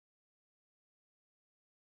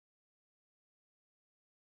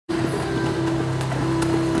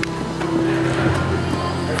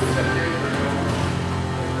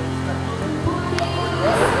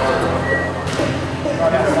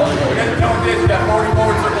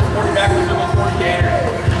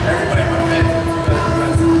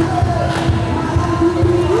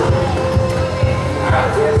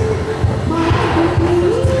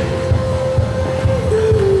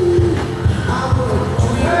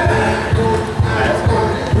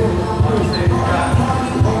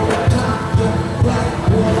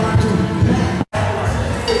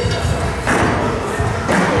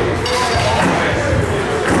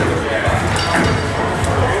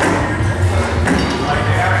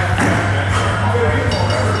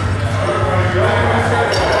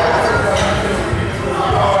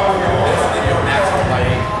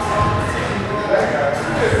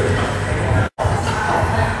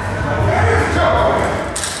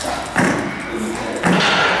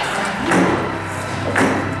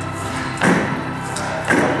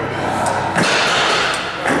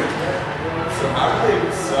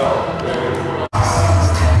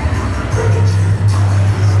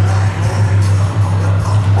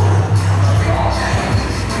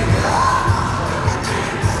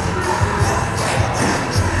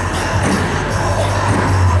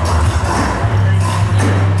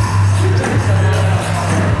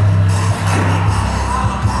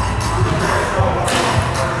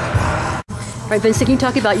right, Vincent, can you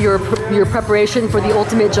talk about your preparation for the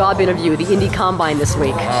ultimate job interview, the Indy Combine this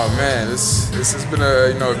week? Oh man, this has been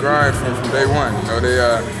a grind from day one.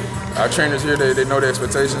 Our trainers here, they know the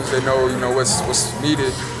expectations. They know what's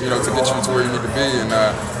needed to get you to where you need to be. And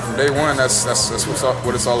from day one, that's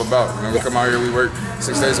what it's all about. We come out here, we work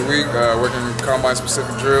 6 days a week, working combine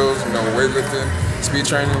specific drills, weightlifting, speed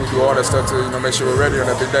training. We do all that stuff to make sure we're ready on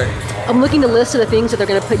that big day. I'm looking at the list of the things that they're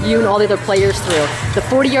going to put you and all the other players through: the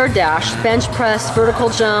 40-yard dash, bench press, vertical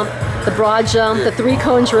jump, the broad jump, the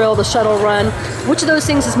 3-cone drill, the shuttle run. Which of those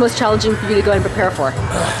things is most challenging for you to go and prepare for?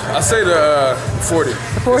 I say the 40.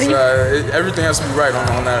 The 40? Everything has to be right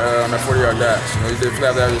on that 40-yard dash. You definitely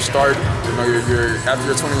have to have your start. After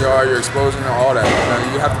your 20-yard, your explosion, and all that.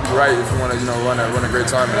 You have to be right if you want to run a great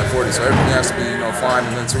time in that 40. So everything has to be fine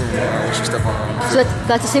and in tune once you step on the field. So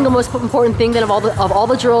that's the single most important thing then of all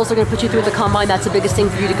the drills they're going to put you through the combine. That's the biggest thing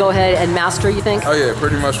for you to go ahead and master, you think? Oh yeah,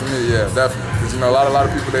 pretty much for me, yeah, definitely. Because a lot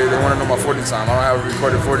of people they want to know my 40 time. I don't have a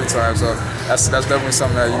recorded 40 time, so that's definitely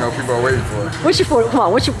something that people are waiting for. What's your 40? Come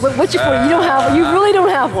on, what's your 40? You really don't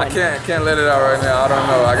have one. I can't let it out right now. I don't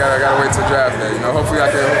know. I gotta wait till draft day. Hopefully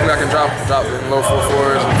I can drop in low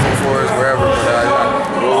 4.4s and 4.4s wherever.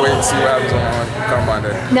 But we'll wait and see what happens on combine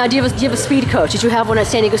day. Now, do you have a speed coach? Did you have one at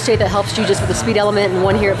San Diego State that helps you just with the speed element, and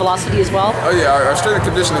one here at Velocity as well? Oh yeah, our strength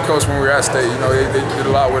and conditioning coach when we were at State, they did a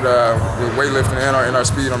lot with weightlifting and our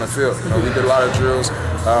speed on the field. We did a lot of drills,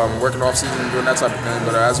 working off season, doing that type of thing.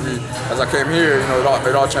 But as I came here,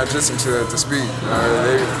 it all transitioned to speed.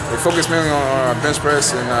 They focused mainly on bench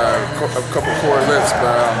press and a couple core lifts,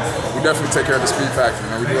 but we definitely take care of the speed factor.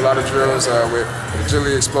 We do a lot of drills with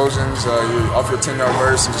agility explosions, off your 10-yard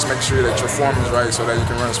burst, and just make sure that your form is right so that you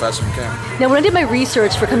can run as fast as you can. Now, when I did my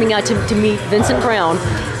research for coming out to meet Vincent Brown,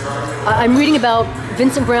 I'm reading about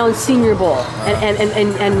Vincent Brown's Senior Bowl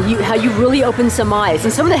and how you really opened some eyes.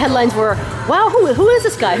 And some of the headlines were, wow, who is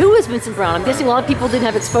this guy? Who is Vincent Brown? I'm guessing a lot of people didn't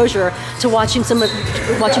have exposure to watching some of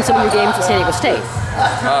your games at San Diego State.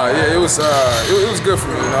 Yeah, it was good for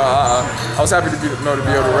me. I was happy to be able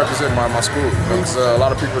to represent my school. Because a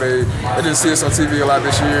lot of people they didn't see us on TV a lot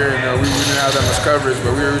this year, and we didn't have that much coverage.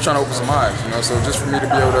 But we were trying to open some eyes. So just for me to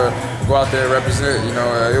be able to go out there and represent,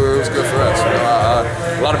 it was good for us.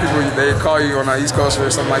 A lot of people they call you on the East Coast or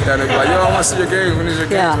something like that. They'd be like, "Yo, I want to see your games. When is your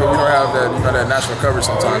games?" But we don't have that that national coverage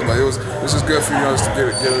sometimes. But it was just good for us to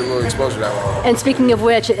get a little exposure that way. And speaking of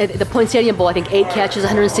which, at the Point Stadium Bowl, I think 8 catches,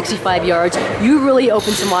 165 yards. You really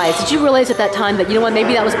opened some eyes. Did you realize at that time that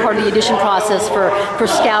maybe that was part of the audition process for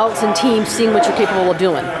scouts and teams seeing what you're capable of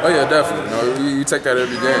doing? Oh yeah, definitely. We take that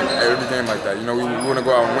every game like that. We want to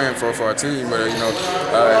go out and win for our team, but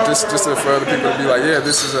just for other people to be like, yeah,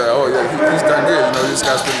 this is he's done good. This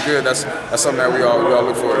guy's pretty good. That's something that we all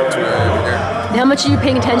look forward to every game. How much are you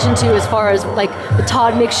paying attention to as far as like the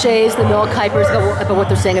Todd McShays, the Mel Kipers, about what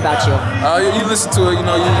they're saying about you? You listen to it. You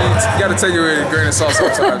got to take it with a grain of salt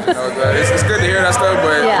sometimes. It's good to hear that stuff,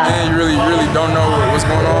 but then you really don't know what's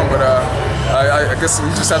going on. But I guess you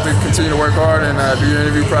just have to continue to work hard and do your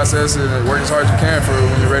interview process and work as hard as you can for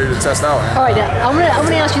when you're ready to test out. All right, now I'm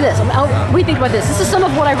gonna ask you this. What do you think about this? This is some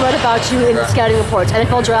of what I read about you in the scouting reports,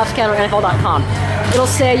 NFL Draft Scout or NFL.com. It'll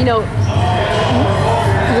say,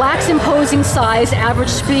 lacks imposing size, average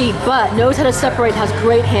speed, but knows how to separate, has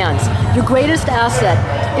great hands. Your greatest asset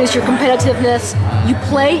is your competitiveness. You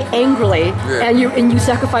play angrily, and you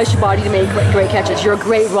sacrifice your body to make great catches. You're a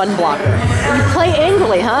great run blocker. You play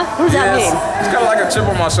angrily, huh? What does that mean? It's kind of like a chip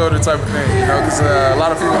on my shoulder type of thing, because a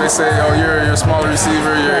lot of people they say, oh, you're a smaller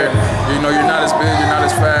receiver, you're not as big, you're not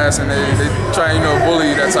as fast, and they try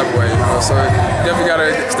bully you that type of way. So you definitely got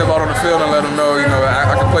to step out on the field and let them know,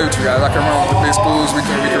 I can play with you guys. I can run with the big schools. We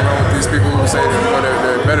can run with these people who say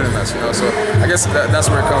they're better than us. So I guess that's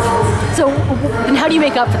where it comes from. So and how do you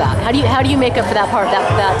make up for that? How do you make up for that part,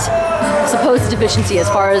 that supposed deficiency as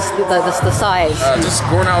far as the size? Just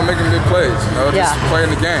going out and making big plays. Just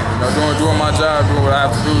playing the game. Doing my job, doing what I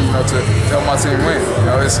have to do. To help my team win.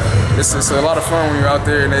 It's a lot of fun when you're out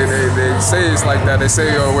there and they say it's like that. They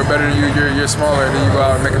say, oh, we're better than you. You're smaller, and then you go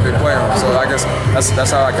out and make a big play on them. So I guess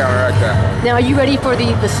that's how I counteract that. Now, are you ready for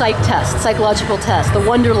the psych test, psychological test, the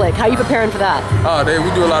Wonder Lick? How are you preparing for that? We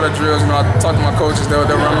do a lot of drills. I talk to my coaches. They'll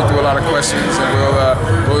run me through a lot of questions,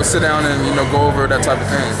 and we'll sit down and go over that type of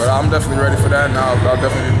thing. But I'm definitely ready for that, and I'll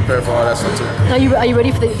definitely be prepared for all that stuff too. Now, are you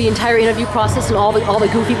ready for the entire interview process and all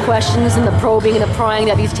the goofy questions and the probing and the prying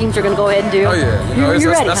that these teams are going to go ahead and do? Oh yeah,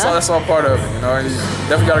 you're ready, that's all part of it. And you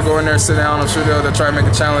definitely got to go in there, sit down. I'm sure they'll try to make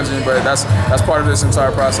it challenging, but that's part of this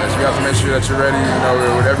entire process. You have to make sure that you're ready,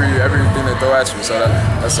 with everything they throw at you. So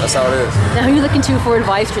that's how it is. Now, who are you looking to for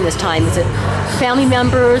advice during this time? Is it family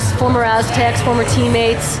members, former Aztecs, former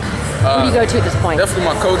teammates? Who do you go to at this point? Definitely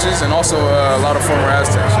my coaches and also a lot of former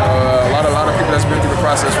Aztecs. You know, a lot of people that's been through the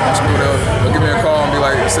process from school. They'll give me a call and be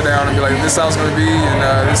like, sit down and be like, this is how it's going to be, and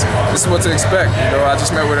this is what to expect. You know, I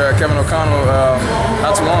just met with Kevin O'Connell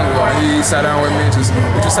not too long ago. He sat down with me.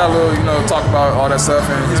 We just had a little, talk about all that stuff,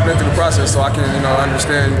 and he's been through the process, so I can,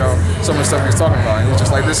 understand, some of the stuff he's talking about. And he's just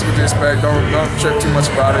like, this is what you expect. Don't trip too much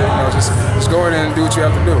about it. Just go in and do what you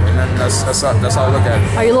have to do, and then that's how I look at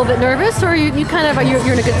it. Are you a little bit nervous, or you're in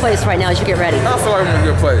a good place right now as you get ready? I feel like I'm in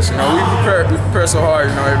a good place. We prepare so hard,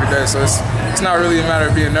 every day. So it's not really a matter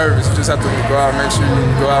of being nervous. You just have to go out and make sure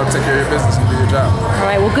you go out and take care of your business and do your job. All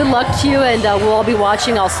right. Well, good luck to you, and we'll all be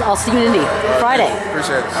watching. I'll see you in Indy Friday.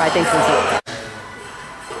 Appreciate it. All right. Thanks, Vincent.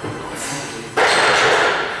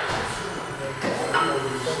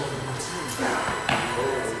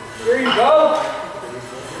 Here you go.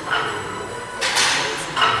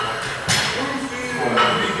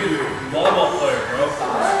 Volleyball player, bro.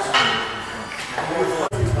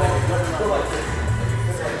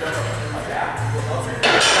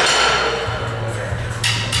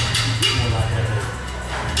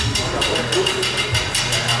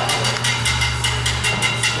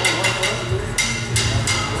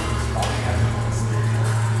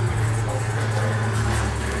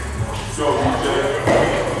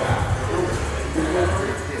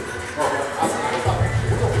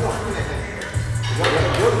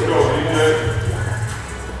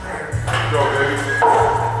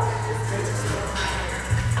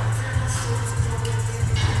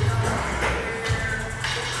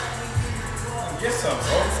 Get some,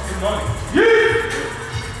 bro. Get money.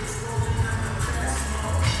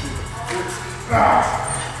 Yeah!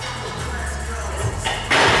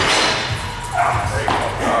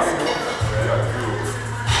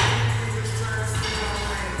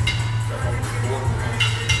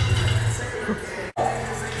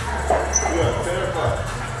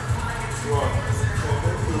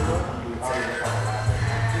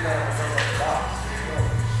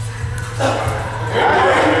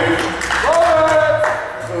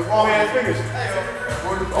 Long hand fingers.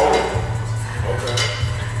 Oh, okay.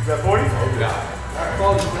 Is that 40? Oh, yeah.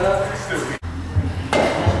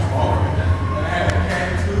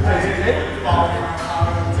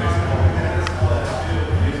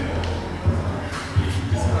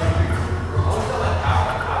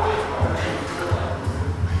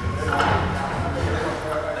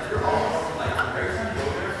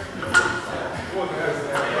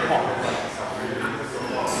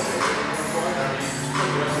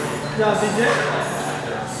 Yeah, DJ.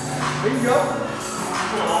 Here you go.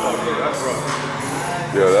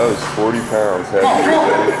 Yo, that was 40 pounds heavy.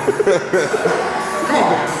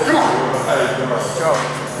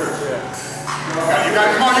 You got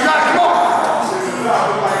it, come on, you got it, come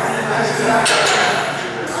on!